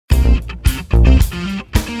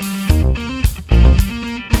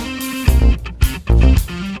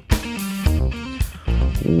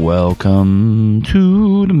Welcome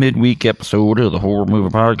to the midweek episode of the Horror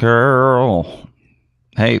Movie Podcast.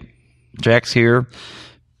 Hey, Jack's here,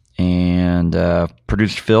 and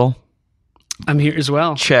producer Phil. I'm here as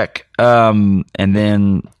well. Check. And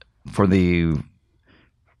then for the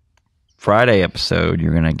Friday episode,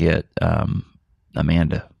 you're going to get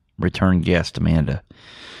Amanda, return guest Amanda.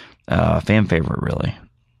 Fan favorite, really.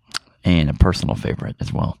 And a personal favorite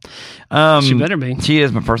as well. She better be. She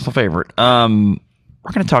is my personal favorite.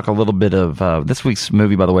 We're going to talk a little bit of this week's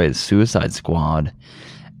movie, by the way, is Suicide Squad.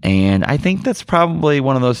 And I think that's probably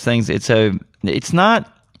one of those things. It's not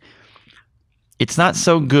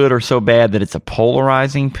so good or so bad that it's a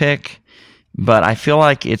polarizing pick, but I feel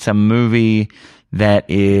like it's a movie that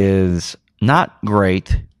is not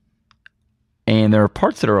great, and there are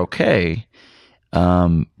parts that are okay,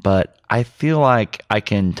 but I feel like I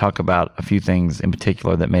can talk about a few things in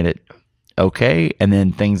particular that made it okay, and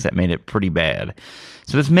then things that made it pretty bad.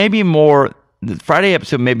 So this may be more, the Friday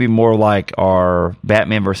episode may be more like our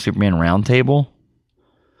Batman vs. Superman roundtable.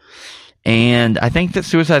 And I think that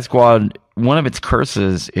Suicide Squad, one of its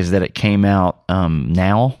curses is that it came out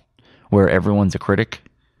now, where everyone's a critic.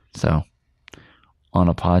 So, on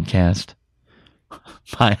a podcast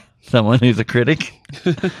by someone who's a critic.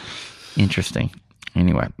 Interesting.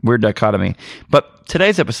 Anyway, weird dichotomy. But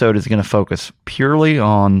today's episode is going to focus purely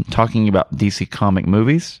on talking about DC comic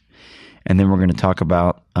movies. And then we're going to talk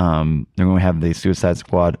about, then we have the Suicide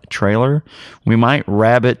Squad trailer. We might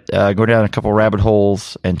go down a couple rabbit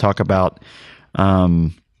holes and talk about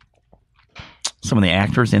some of the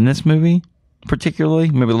actors in this movie,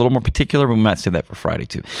 particularly. Maybe a little more particular, but we might say that for Friday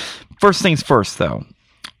too. First things first, though.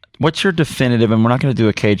 What's your definitive, and we're not going to do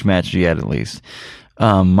a cage match yet at least.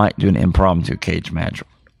 Might do an impromptu cage match.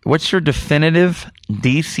 What's your definitive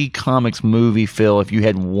DC Comics movie, Phil, if you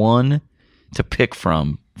had one to pick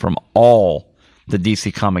from all the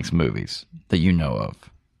DC Comics movies that you know of?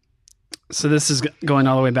 So this is going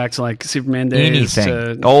all the way back to like Superman days.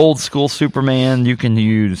 Anything. Old school Superman. You can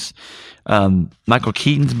use Michael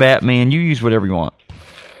Keaton's Batman. You use whatever you want.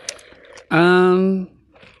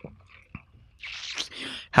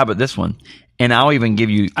 How about this one? And I'll even give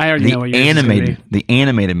you the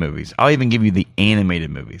animated movies. I'll even give you the animated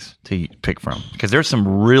movies to pick from, because there's some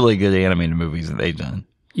really good animated movies that they've done.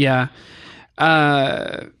 Yeah.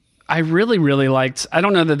 I really, really liked, I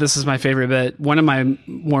don't know that this is my favorite, but one of my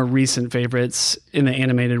more recent favorites in the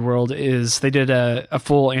animated world is they did a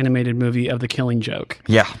full animated movie of The Killing Joke.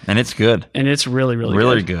 Yeah, and it's good. And it's really,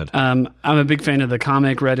 really good. I'm a big fan of the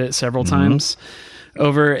comic, read it several times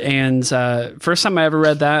over, and first time I ever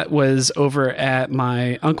read that was over at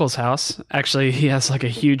my uncle's house. Actually, he has like a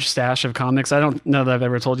huge stash of comics. I don't know that I've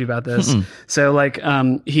ever told you about this. So like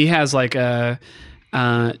he has like a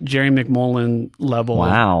Jerry McMullen level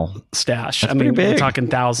stash. That's pretty big. We're talking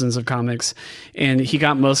thousands of comics, and he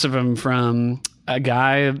got most of them from a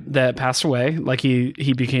guy that passed away. Like he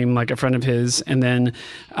became like a friend of his, and then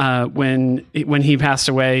when he passed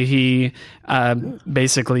away, he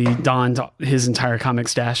basically donned his entire comic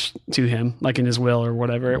stash to him, like in his will or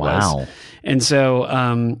whatever it was. And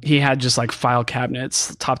so he had just like file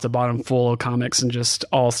cabinets, top to bottom, full of comics, and just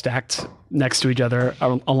all stacked next to each other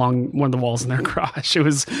along one of the walls in their garage. It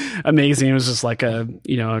was amazing. It was just like a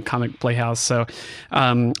comic playhouse. So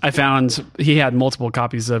I found he had multiple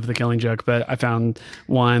copies of The Killing Joke, but I found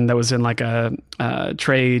one that was in like a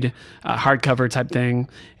trade hardcover type thing.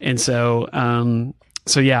 And so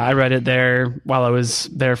yeah, I read it there while I was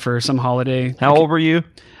there for some holiday. How old were you?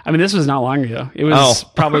 I mean, this was not long ago. It was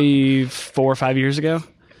probably 4 or 5 years ago.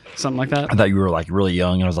 Something like that. I thought you were like really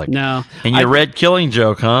young, and I was like, no. And you read Killing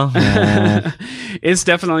Joke, huh? It's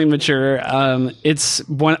definitely mature. It's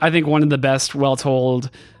I think one of the best well-told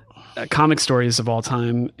comic stories of all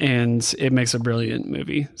time, and it makes a brilliant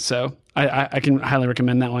movie. So I can highly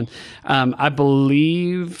recommend that one. I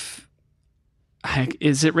believe,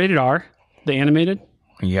 is it rated R? The animated?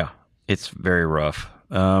 Yeah, it's very rough.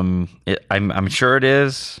 I'm sure it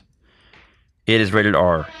is. It is rated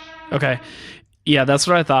R. Okay. Yeah, that's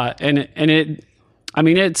what I thought. And it I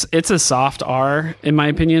mean it's a soft R in my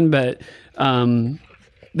opinion, but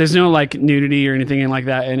there's no like nudity or anything like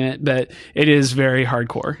that in it, but it is very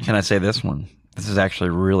hardcore. Can I say this one? This is actually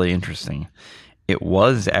really interesting. It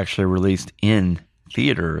was actually released in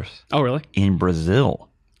theaters. Oh, really? In Brazil.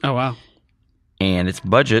 Oh, wow. And its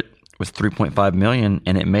budget was $3.5 million,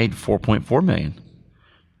 and it made $4.4 million.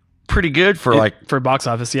 Pretty good for box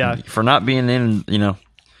office, yeah. For not being in,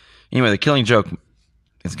 Anyway, The Killing Joke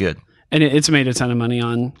is good. And it's made a ton of money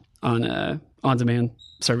on on-demand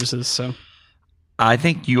services, so. I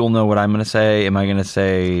think you'll know what I'm going to say. Am I going to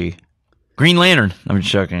say Green Lantern? I'm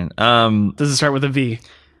just joking. Does it start with a V?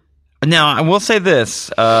 Now, I will say this.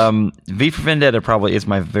 V for Vendetta probably is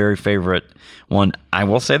my very favorite one. I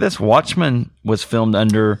will say this. Watchmen was filmed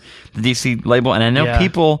under the DC label, and I know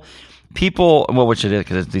people, well, which it is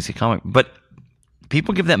because it's DC comic, but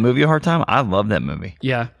people give that movie a hard time. I love that movie.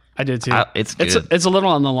 Yeah, I did too. It's good. It's a little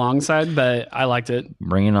on the long side, but I liked it.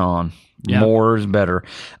 Bring it on. Yeah. More is better.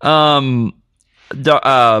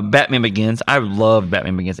 Batman Begins. I loved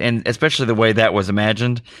Batman Begins, and especially the way that was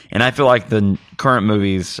imagined. And I feel like the current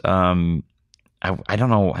movies, I don't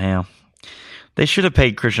know how they should have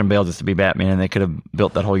paid Christian Bale just to be Batman, and they could have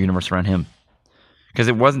built that whole universe around him. Because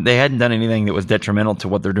they hadn't done anything that was detrimental to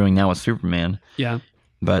what they're doing now with Superman. Yeah,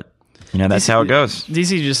 but that's how it goes.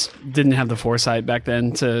 DC just didn't have the foresight back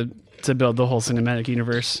then to build the whole cinematic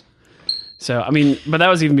universe. So, I mean, but that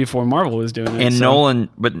was even before Marvel was doing it. And Nolan,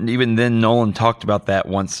 but even then, Nolan talked about that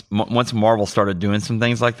once Marvel started doing some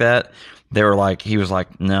things like that. They were like, he was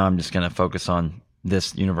like, no, I'm just going to focus on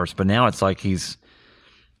this universe. But now it's like he's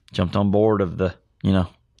jumped on board of the,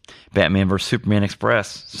 Batman versus Superman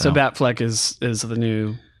Express. So Batfleck is the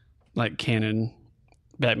new, like, canon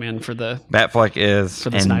Batman for the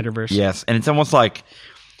Snyderverse. Yes, and it's almost like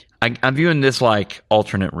I'm viewing this like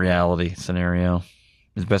alternate reality scenario.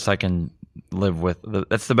 As best I can live with.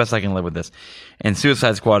 That's the best I can live with this. And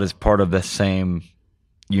Suicide Squad is part of the same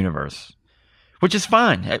universe, which is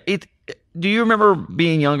fine. Do you remember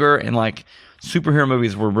being younger and like superhero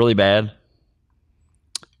movies were really bad?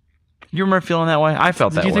 You remember feeling that way? I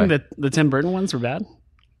felt that way. Do you think that the Tim Burton ones were bad?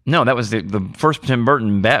 No, that was the first Tim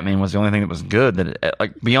Burton Batman was the only thing that was good.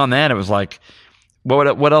 That beyond that, it was like,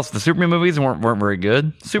 what else? The Superman movies weren't very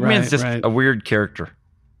good. Superman's just a weird character.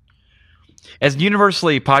 As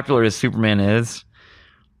universally popular as Superman is,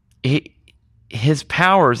 his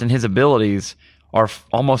powers and his abilities are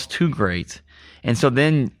almost too great. And so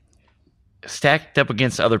then stacked up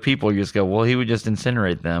against other people, you just go, well, he would just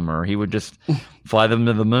incinerate them, or he would just fly them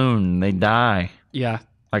to the moon and they die. Yeah.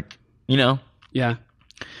 Yeah.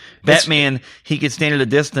 Batman, he could stand at a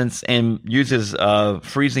distance and use his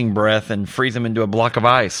freezing breath and freeze him into a block of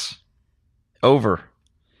ice. Over.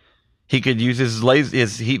 He could use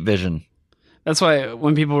his heat vision. That's why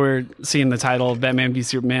when people were seeing the title Batman v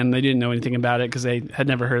Superman, they didn't know anything about it because they had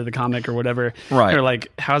never heard of the comic or whatever. Right. They're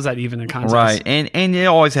like, how's that even a concept? Right. And it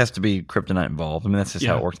always has to be kryptonite involved. I mean, that's just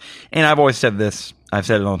how it works. And I've always said this. I've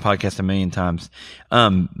said it on the podcast a million times.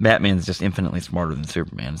 Batman's just infinitely smarter than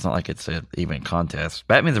Superman. It's not like it's even a contest.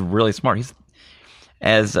 Batman's really smart. He's,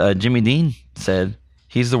 as Jimmy Dean said,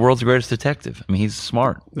 he's the world's greatest detective. I mean, he's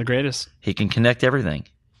smart. The greatest. He can connect everything.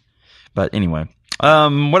 But anyway.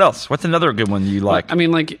 What else? What's another good one you like? Well, I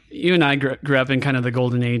mean, like you and I grew up in kind of the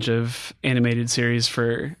golden age of animated series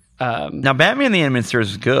for. Now, Batman the animated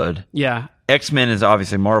series is good. Yeah. X-Men is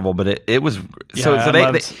obviously Marvel, but it was so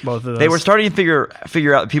they both of those. They were starting to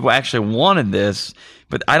figure out that people actually wanted this,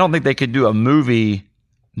 but I don't think they could do a movie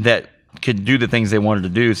that could do the things they wanted to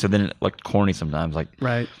do. So then it looked corny sometimes, like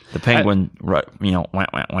the Penguin, went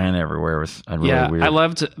everywhere. It was really weird. I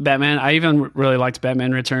loved Batman. I even really liked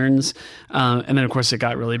Batman Returns, and then of course it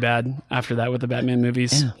got really bad after that with the Batman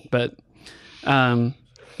movies. Yeah. But I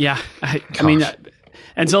mean,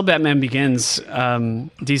 until Batman Begins,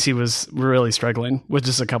 DC was really struggling with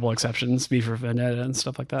just a couple exceptions, V for Vendetta and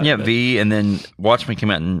stuff like that. Yeah, V, and then Watchmen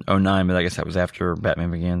came out in 2009, but I guess that was after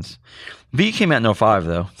Batman Begins. V came out in 2005,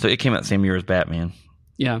 though, so it came out the same year as Batman.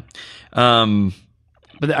 Yeah. But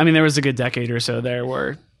I mean, there was a good decade or so there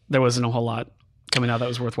where there wasn't a whole lot coming out that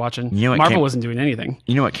was worth watching. Marvel wasn't doing anything.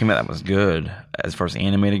 You know what came out that was good as far as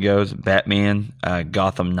animated goes? Batman,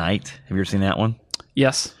 Gotham Knight. Have you ever seen that one?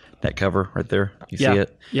 Yes. That cover right there. You see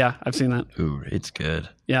it? Yeah, I've seen that. Ooh, it's good.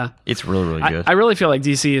 Yeah. It's really, really good. I really feel like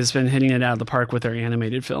DC has been hitting it out of the park with their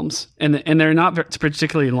animated films. And they're not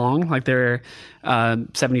particularly long. Like they're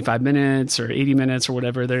 75 minutes or 80 minutes or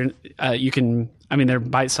whatever. They're they're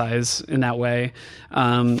bite size in that way.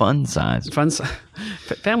 Fun size.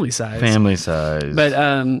 Family size. Family size.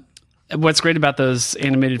 But what's great about those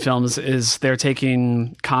animated films is they're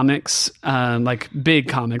taking comics, like big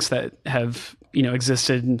comics that have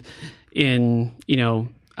existed in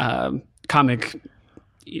comic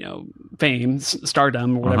fame,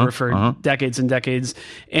 stardom, or whatever for decades and decades,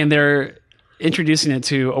 and they're introducing it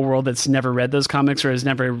to a world that's never read those comics or has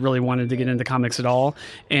never really wanted to get into comics at all,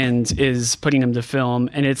 and is putting them to film,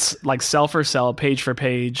 and it's like cell for cell, page for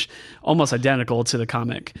page, almost identical to the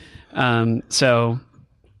comic. So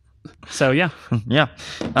yeah. Yeah.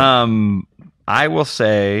 I will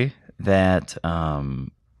say that.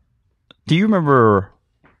 Do you remember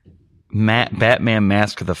Batman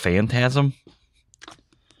Mask of the Phantasm?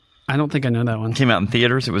 I don't think I know that one. It came out in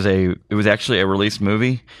theaters. It was actually a released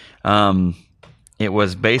movie. And it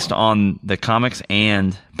was based on the comics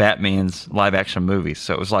and Batman's live action movies.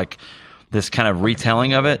 So it was like this kind of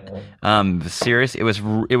retelling of it. Series. It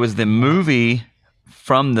was the movie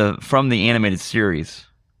from the animated series.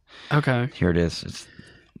 Okay. Here it is. It's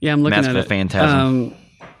I'm looking Mask at of it. the Phantasm.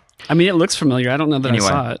 I mean, it looks familiar. I don't know that I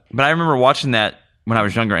saw it. But I remember watching that when I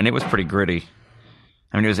was younger, and it was pretty gritty.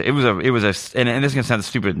 I mean, it was a, and this is gonna sound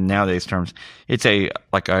stupid in nowadays terms. It's a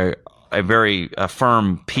very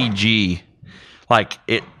firm PG. Like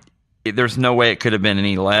it, there's no way it could have been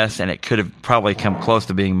any less, and it could have probably come close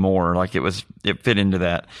to being more. Like it fit into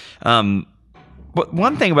that. But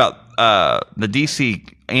one thing about the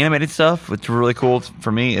DC animated stuff, which is really cool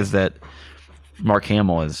for me, is that Mark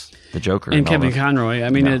Hamill is the Joker and Kevin Conroy. I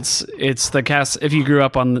mean, it's the cast. If you grew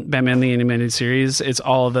up on Batman the Animated Series, it's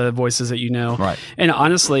all of the voices that you know. Right. And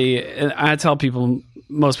honestly, I tell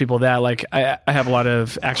most people that, like, I have a lot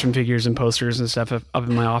of action figures and posters and stuff up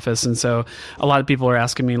in my office, and so a lot of people are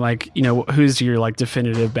asking me, like, who's your like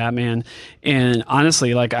definitive Batman? And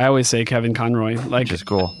honestly, like, I always say Kevin Conroy. Like, which is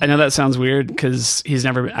cool. I know that sounds weird because he's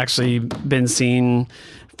never actually been seen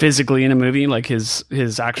physically in a movie, like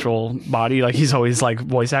his actual body, like he's always like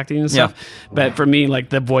voice acting and stuff. Yeah. But for me, like,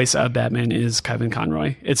 the voice of Batman is Kevin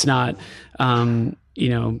Conroy. It's not, any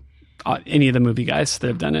of the movie guys that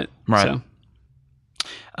have done it. Right. So.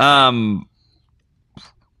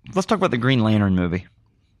 Let's talk about the Green Lantern movie.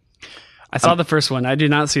 I saw the first one. I did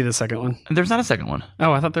not see the second one. There's not a second one.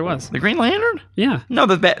 Oh, I thought there was. The Green Lantern? Yeah. No,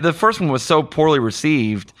 the first one was so poorly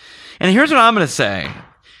received. And here's what I'm going to say.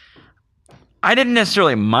 I didn't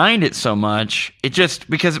necessarily mind it so much. It just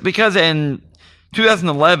because in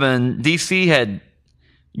 2011 DC had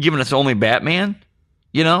given us only Batman,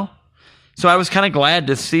 so I was kind of glad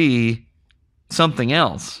to see something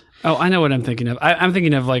else. Oh, I know what I'm thinking of. I'm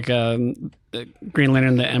thinking of like Green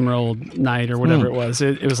Lantern, the Emerald Knight, or whatever it was.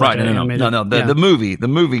 It was like the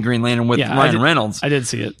movie Green Lantern with Ryan Reynolds. I did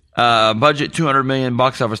see it. Budget $200 million,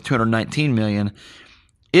 box office $219 million.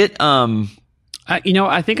 It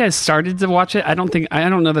I think I started to watch it. I don't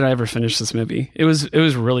know that I ever finished this movie. It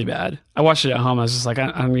was really bad. I watched it at home. I was just like,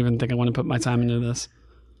 I don't even think I want to put my time into this.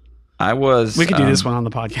 We could do this one on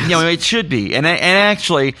the podcast. Yeah, it should be, and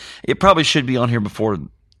actually, it probably should be on here before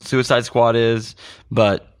Suicide Squad is,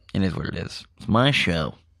 but it is what it is. It's my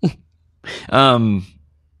show.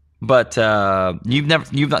 But you've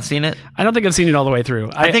not seen it? I don't think I've seen it all the way through.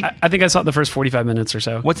 I think I saw the first 45 minutes or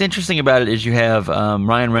so. What's interesting about it is you have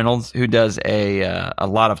Ryan Reynolds, who does a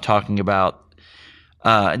lot of talking about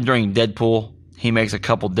during Deadpool. He makes a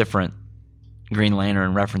couple different Green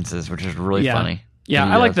Lantern references, which is really funny. Yeah,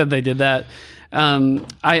 I like that they did that.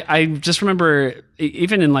 I just remember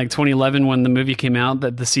even in like 2011 when the movie came out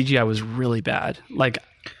that the CGI was really bad, like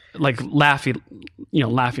laughingly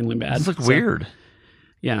bad. It looked weird.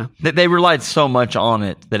 Yeah, they relied so much on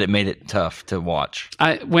it that it made it tough to watch.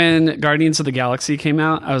 When Guardians of the Galaxy came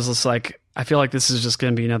out, I was just like, I feel like this is just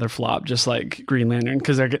going to be another flop, just like Green Lantern,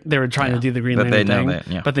 because they were trying to do the Green Lantern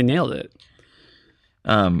thing, but they nailed it.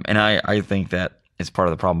 And I think that is part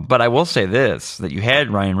of the problem. But I will say this, that you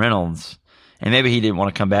had Ryan Reynolds, and maybe he didn't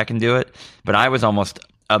want to come back and do it, but I was almost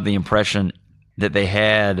of the impression that they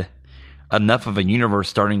had enough of a universe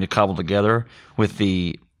starting to cobble together with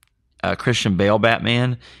the Christian Bale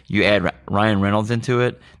Batman. You add Ryan Reynolds into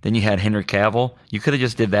it, then you had Henry Cavill. You could have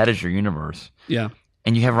just did that as your universe. Yeah.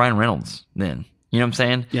 And you have Ryan Reynolds then. You know what I'm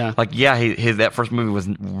saying? Yeah. Like, yeah, his that first movie was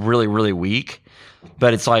really, really weak,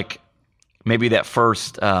 but it's like maybe that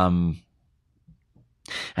first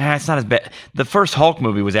it's not as bad. The first Hulk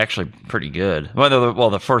movie was actually pretty good. Well,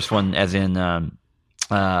 the first one, as in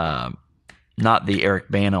not the Eric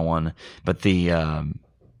Bana one, but the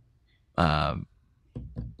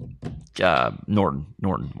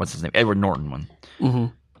Norton. What's his name? Edward Norton one. Mm-hmm.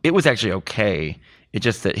 It was actually okay. It's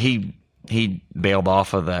just that he bailed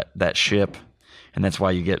off of that ship, and that's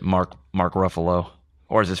why you get Mark Ruffalo,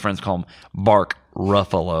 or as his friends call him, Bark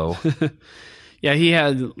Ruffalo. Yeah, he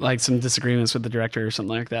had like some disagreements with the director or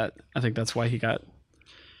something like that. I think that's why he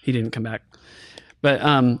didn't come back.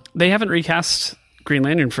 But they haven't recast Green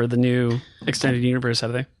Lantern for the new extended universe,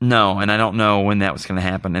 have they? No, and I don't know when that was going to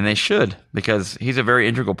happen, and they should, because he's a very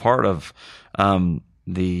integral part of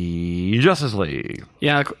the Justice League.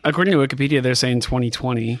 Yeah, according to Wikipedia, they're saying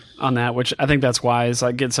 2020 on that, which I think that's wise.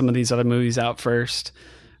 Like, get some of these other movies out first.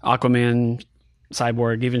 Aquaman,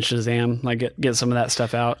 Cyborg, even Shazam. Like, get some of that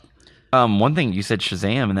stuff out. One thing you said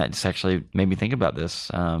Shazam, and that just actually made me think about this.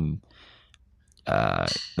 The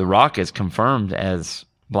Rock is confirmed as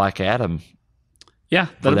Black Adam. Yeah,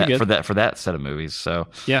 that'd be good. for that set of movies. So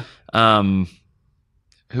yeah.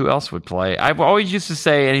 Who else would play? I've always used to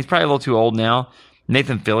say, and he's probably a little too old now,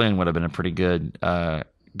 Nathan Fillion would have been a pretty good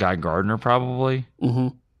Guy Gardner, probably.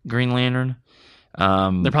 Green Lantern.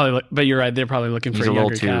 They're probably, but you're right. They're probably looking for He's a a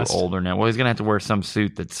younger little too cast. older now. Well, he's gonna have to wear some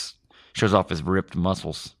suit that shows off his ripped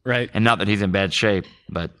muscles, Right. and not that he's in bad shape,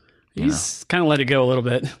 but He's kind of let it go a little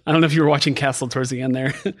bit. I don't know if you were watching Castle towards the end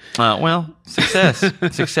there. well,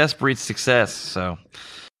 success breeds success. So,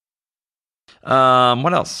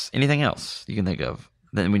 what else? Anything else you can think of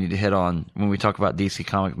that we need to hit on when we talk about DC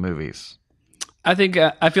comic movies? I think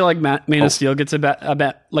I feel like Man of Steel gets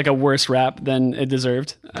a like a worse rap than it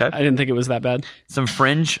deserved. Okay. I didn't think it was that bad. Some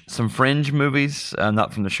Fringe movies,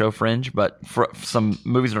 not from the show Fringe, but some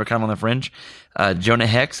movies that are kind of on the fringe. Jonah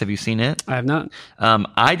Hex, have you seen it? I have not.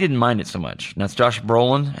 I didn't mind it so much. Now it's Josh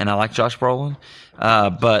Brolin, and I like Josh Brolin,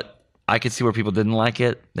 but I could see where people didn't like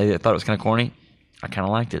it. They thought it was kind of corny. I kind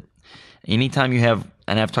of liked it. Anytime you have,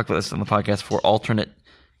 and I've talked about this on the podcast before, alternate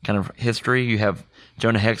kind of history, you have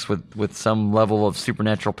Jonah Hex with some level of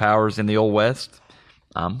supernatural powers in the Old West.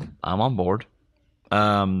 I'm on board.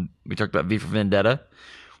 We talked about V for Vendetta.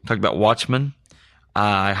 We talked about Watchmen.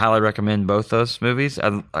 I highly recommend both those movies.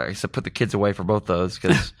 I said put the kids away for both those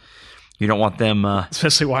because you don't want them.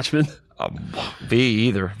 Especially Watchmen. V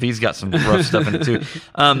either. V's got some rough stuff in it too.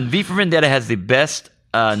 V for Vendetta has the best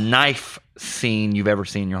knife scene you've ever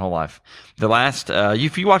seen in your whole life.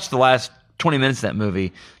 If you watch the last 20 minutes of that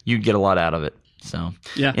movie, you'd get a lot out of it. So,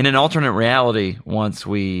 yeah. In an alternate reality, once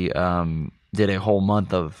we did a whole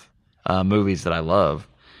month of movies that I love,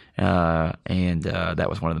 and that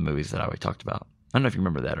was one of the movies that I talked about. I don't know if you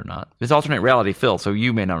remember that or not. It's alternate reality, Phil, so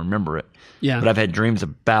you may not remember it. Yeah. But I've had dreams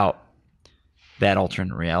about that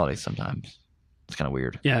alternate reality sometimes. It's kind of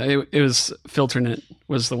weird. Yeah, it was Filternet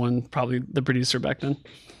was the one, probably the producer back then.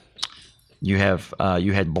 You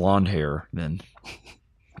had blonde hair then.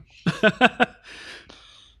 Never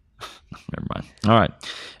mind. All right.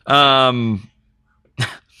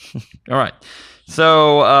 All right.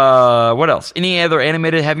 So, what else? Any other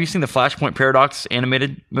animated? Have you seen the Flashpoint Paradox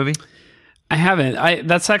animated movie? I haven't.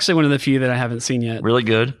 That's actually one of the few that I haven't seen yet. Really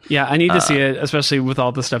good. Yeah, I need to see it, especially with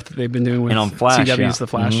all the stuff that they've been doing with And on Flash, CW's The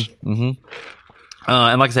Flash. And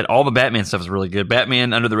like I said, all the Batman stuff is really good.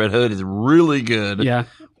 Batman Under the Red Hood is really good. Yeah.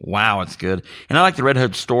 Wow, it's good. And I like the Red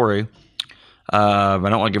Hood story. I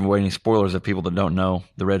don't want to give away any spoilers of people that don't know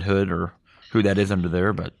the Red Hood or who that is under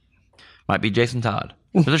there, but might be Jason Todd.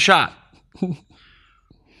 There's a shot.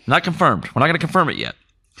 Not confirmed. We're not going to confirm it yet.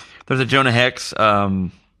 There's a Jonah Hex.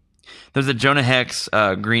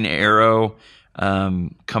 Green Arrow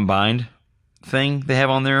combined thing they have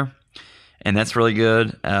on there, and that's really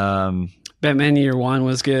good. Batman Year One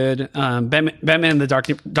was good. Batman The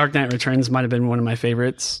Dark Knight Returns might have been one of my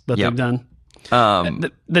favorites that they've done.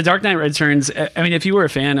 The Dark Knight Returns, I mean, if you were a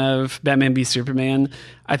fan of Batman v Superman,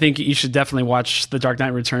 I think you should definitely watch the Dark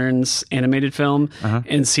Knight Returns animated film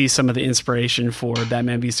and see some of the inspiration for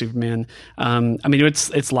Batman v Superman. I mean,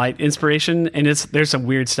 it's light inspiration, and there's some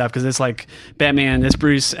weird stuff because it's like Batman, it's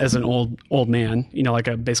Bruce as an old man, like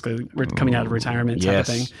a basically coming out of retirement type of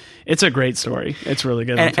thing. It's a great story. It's really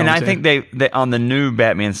good. And I think they on the new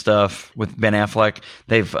Batman stuff with Ben Affleck,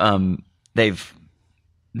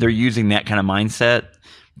 they're using that kind of mindset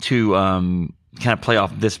to kind of play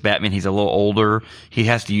off this Batman. He's a little older. He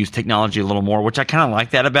has to use technology a little more, which I kind of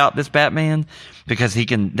like that about this Batman because he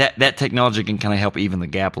can that technology can kind of help even the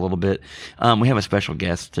gap a little bit. We have a special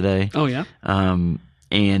guest today. Oh yeah.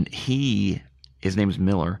 And his name is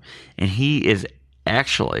Miller, and he is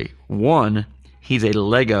actually he's a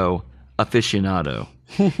Lego aficionado.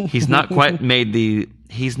 He's not quite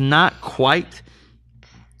he's not quite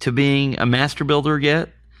to being a master builder yet,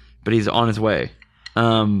 but he's on his way.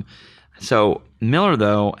 So Miller,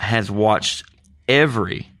 though, has watched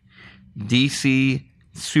every DC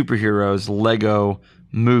superheroes Lego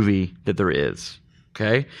movie that there is.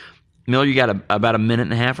 Okay? Miller, you got about a minute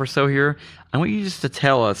and a half or so here. I want you just to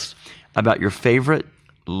tell us about your favorite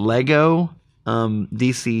Lego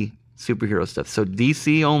DC superhero stuff. So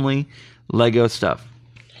DC only Lego stuff.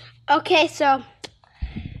 Okay, so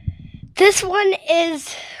this one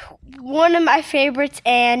is one of my favorites,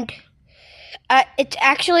 and it's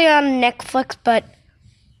actually on Netflix, but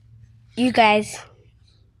you guys,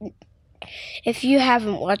 if you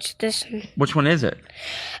haven't watched this. Which one is it?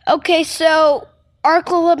 Okay, so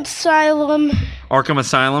Arkham Asylum. Arkham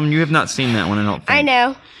Asylum? You have not seen that one, I don't think. I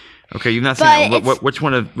know. Okay, you've not seen that one. Which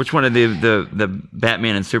one of the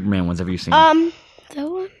Batman and Superman ones have you seen? That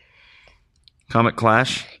one? Comic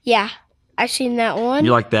Clash? Yeah, I've seen that one.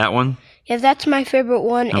 You like that one? Yeah, that's my favorite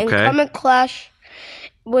one. Okay. And Comic Clash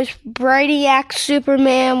was Brainiac,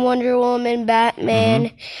 Superman, Wonder Woman,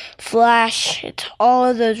 Batman, Flash. It's all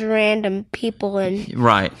of those random people and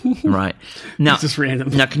Right. Now, It's just random.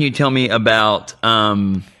 Now, can you tell me about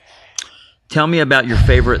your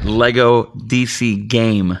favorite Lego DC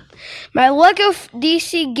game? my Lego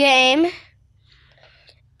DC game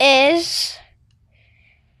is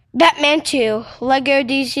Batman 2. Lego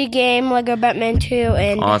DC game, Lego Batman 2,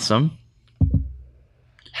 and Awesome.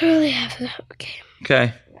 I really have that game.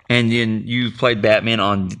 Okay. And then you played Batman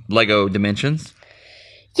on Lego Dimensions?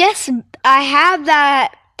 Yes, I have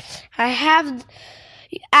that. I have.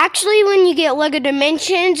 Actually, when you get Lego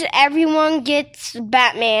Dimensions, everyone gets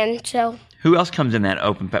Batman. So Who else comes in that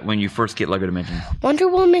open pack when you first get Lego Dimensions? Wonder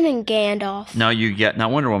Woman and Gandalf. No, you get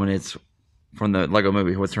not Wonder Woman. It's from the Lego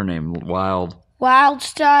movie. What's her name? Wild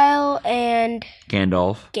Style and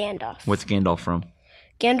Gandalf. Gandalf. What's Gandalf from?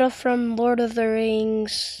 Gandalf from Lord of the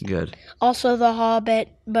Rings. Good. Also The Hobbit,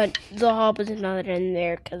 but The Hobbit's not in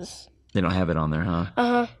there because. They don't have it on there, huh?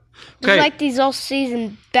 There's Okay. like these all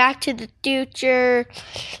season Back to the Future,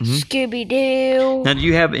 Scooby Doo. Now, do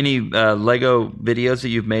you have any Lego videos that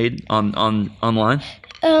you've made online?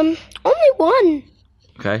 Only one.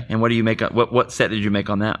 Okay. And what do you make? What set did you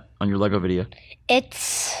make on that on your Lego video?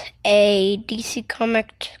 It's a DC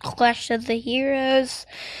Comic Clash of the Heroes.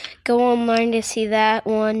 Go online to see that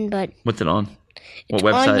one, but What's it on? What it's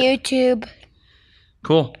on website? YouTube.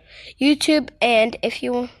 Cool. YouTube, and if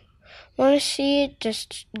you want to see it,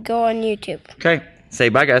 just go on YouTube. Okay. Say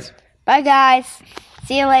bye, guys. Bye, guys.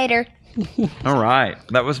 See you later. All right.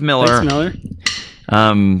 That was Miller. Thanks,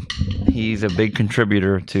 Miller. He's a big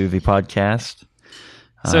contributor to the podcast.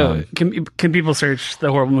 So, can people search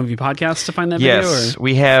the Horrible Movie Podcast to find that video? Yes,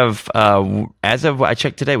 we have. As of I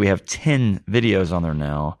checked today, we have 10 videos on there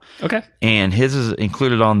now, Okay. and his is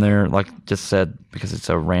included on there. Like just said, because it's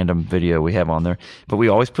a random video we have on there. But we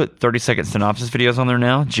always put 30-second synopsis videos on there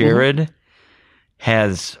now. Jared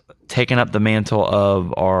has taken up the mantle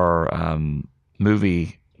of our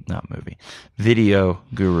video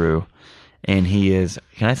guru. And he is,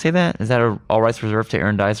 can I say that? Is that all rights reserved to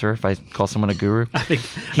Aaron Dicer if I call someone a guru? I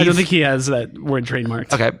don't think he has that word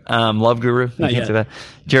trademarked. Okay. Love guru. You Not can't yet. say that.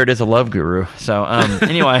 Jared is a love guru. So,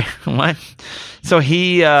 anyway, what? So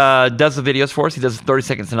he does the videos for us. He does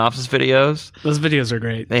 30-second synopsis videos. Those videos are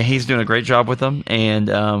great. And he's doing a great job with them. And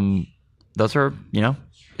those are,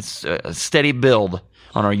 it's a steady build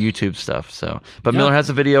on our YouTube stuff. So, but Miller has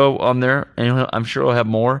a video on there, and I'm sure we'll have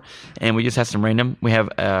more. And we just have some random. We have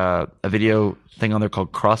a video thing on there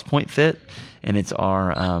called Crosspoint Fit, and it's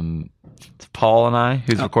our Paul and I,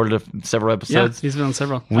 who's recorded several Yeah, episodes. he's been on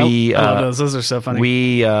several. We, I love those. Those are so funny.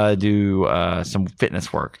 We do some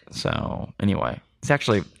fitness work. So anyway, it's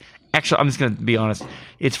actually, I'm just going to be honest.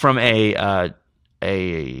 It's from a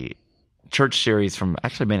church series from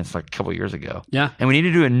it's like a couple years ago. Yeah. And we need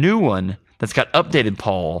to do a new one that's got updated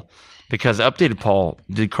Paul, because updated Paul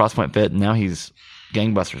did Crosspoint Fit, and now he's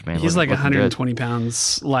gangbusters, man. He's like Looking 120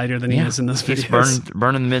 pounds lighter than he is in those He's videos.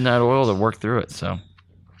 burning the midnight oil to work through it. So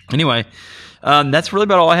anyway, that's really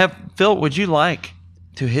about all I have. Phil, would you like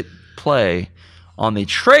to hit play on the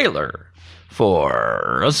trailer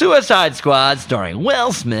for Suicide Squad starring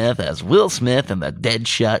Will Smith as Will Smith and the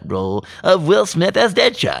Deadshot role of Will Smith as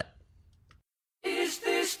Deadshot? Is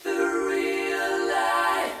this the real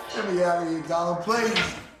life? Let me out of here, Donald, please.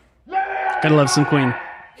 Gotta love some Queen.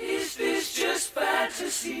 Is this just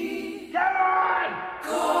fantasy?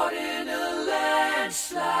 Caught in a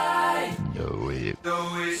landslide. No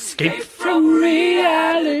escape from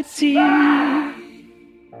reality. I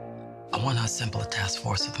want to assemble a task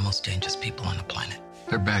force of the most dangerous people on the planet.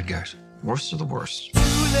 They're bad guys. Worst of the worst. My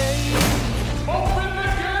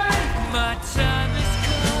time has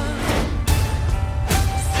come.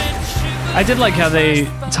 I did like how they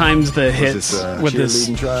timed the hits with this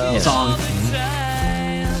cheerleading trial? song.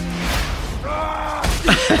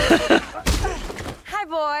 Hi,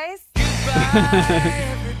 boys.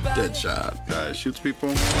 Deadshot guy shoots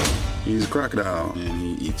people. He's a crocodile and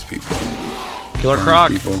he eats people. Killer Burns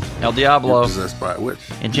Croc, people. El Diablo, He's possessed by a witch.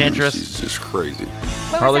 Enchantress. She's just crazy. What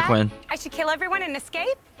was Harley that? Quinn. I should kill everyone and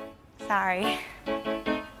escape? Sorry.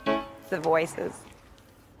 It's the voices.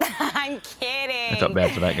 I'm kidding. I felt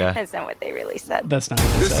bad for that guy. That's not what they really said. That's not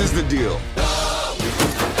what they This said. is the deal.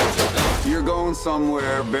 You're going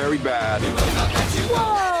somewhere very bad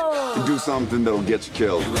Whoa! to do something that'll get you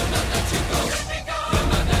killed.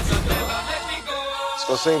 Let's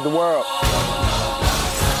go save the world.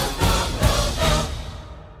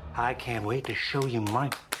 I can't wait to show you my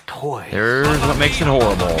toy. There's what makes it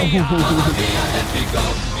horrible.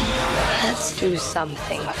 Let's do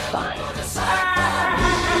something fun.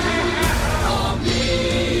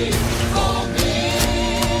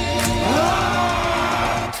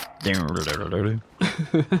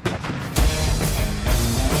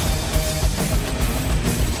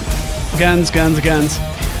 Guns, guns, guns.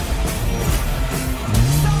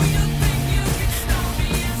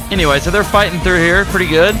 Anyway, so they're fighting through here pretty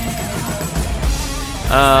good.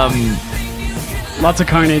 Lots of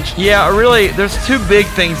carnage. Yeah, really, there's two big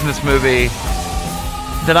things in this movie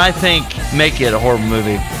that I think make it a horror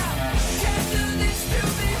movie.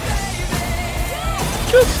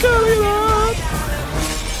 Just got it up.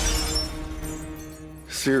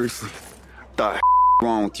 Seriously, the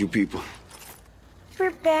wrong with you people?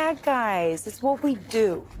 We're bad guys. It's what we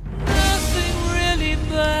do.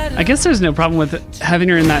 I guess there's no problem with having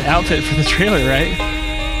her in that outfit for the trailer, right?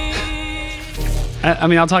 I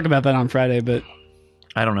mean, I'll talk about that on Friday, but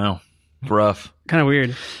I don't know. Rough. Kind of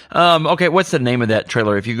weird. Okay, what's the name of that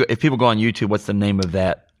trailer? If people go on YouTube, what's the name of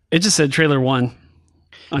that? It just said trailer 1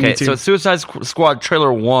 on Okay, YouTube. so Suicide Squad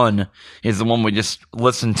trailer 1 is the one we just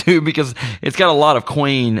listened to because it's got a lot of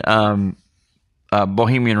Queen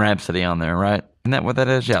Bohemian Rhapsody on there, right? Isn't that what that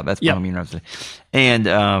is? Yeah, that's Bohemian Rhapsody.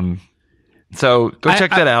 And so go check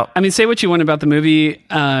that out. I mean, say what you want about the movie,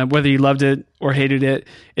 whether you loved it or hated it.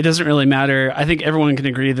 It doesn't really matter. I think everyone can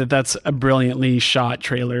agree that that's a brilliantly shot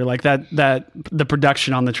trailer. Like that the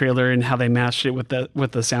production on the trailer and how they matched it with the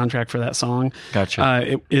soundtrack for that song.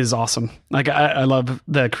 Gotcha. It is awesome. Like I love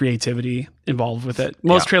the creativity involved with it.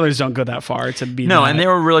 Most trailers don't go that far to be and they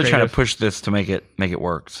were really trying to creative. push this to make it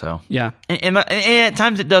work. So Yeah. and at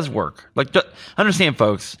times it does work. Like understand,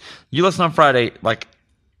 folks. You listen on Friday. Like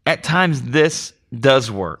at times this does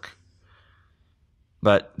work.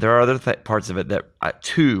 But there are other parts of it that,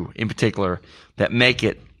 two in particular, that make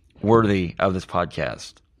it worthy of this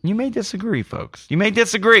podcast. You may disagree, folks. You may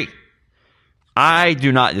disagree. I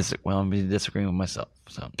do not disagree. Well, I'm disagreeing with myself.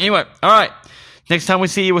 So anyway, all right. Next time we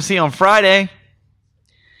see you, we'll see you on Friday.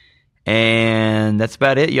 And that's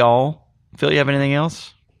about it, y'all. Phil, you have anything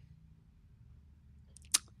else?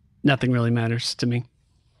 Nothing really matters to me.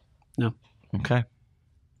 No. Okay.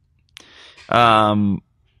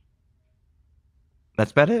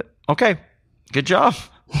 That's about it. Okay. Good job.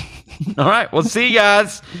 All right. We'll see you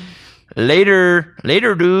guys later.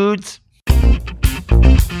 Later, dudes.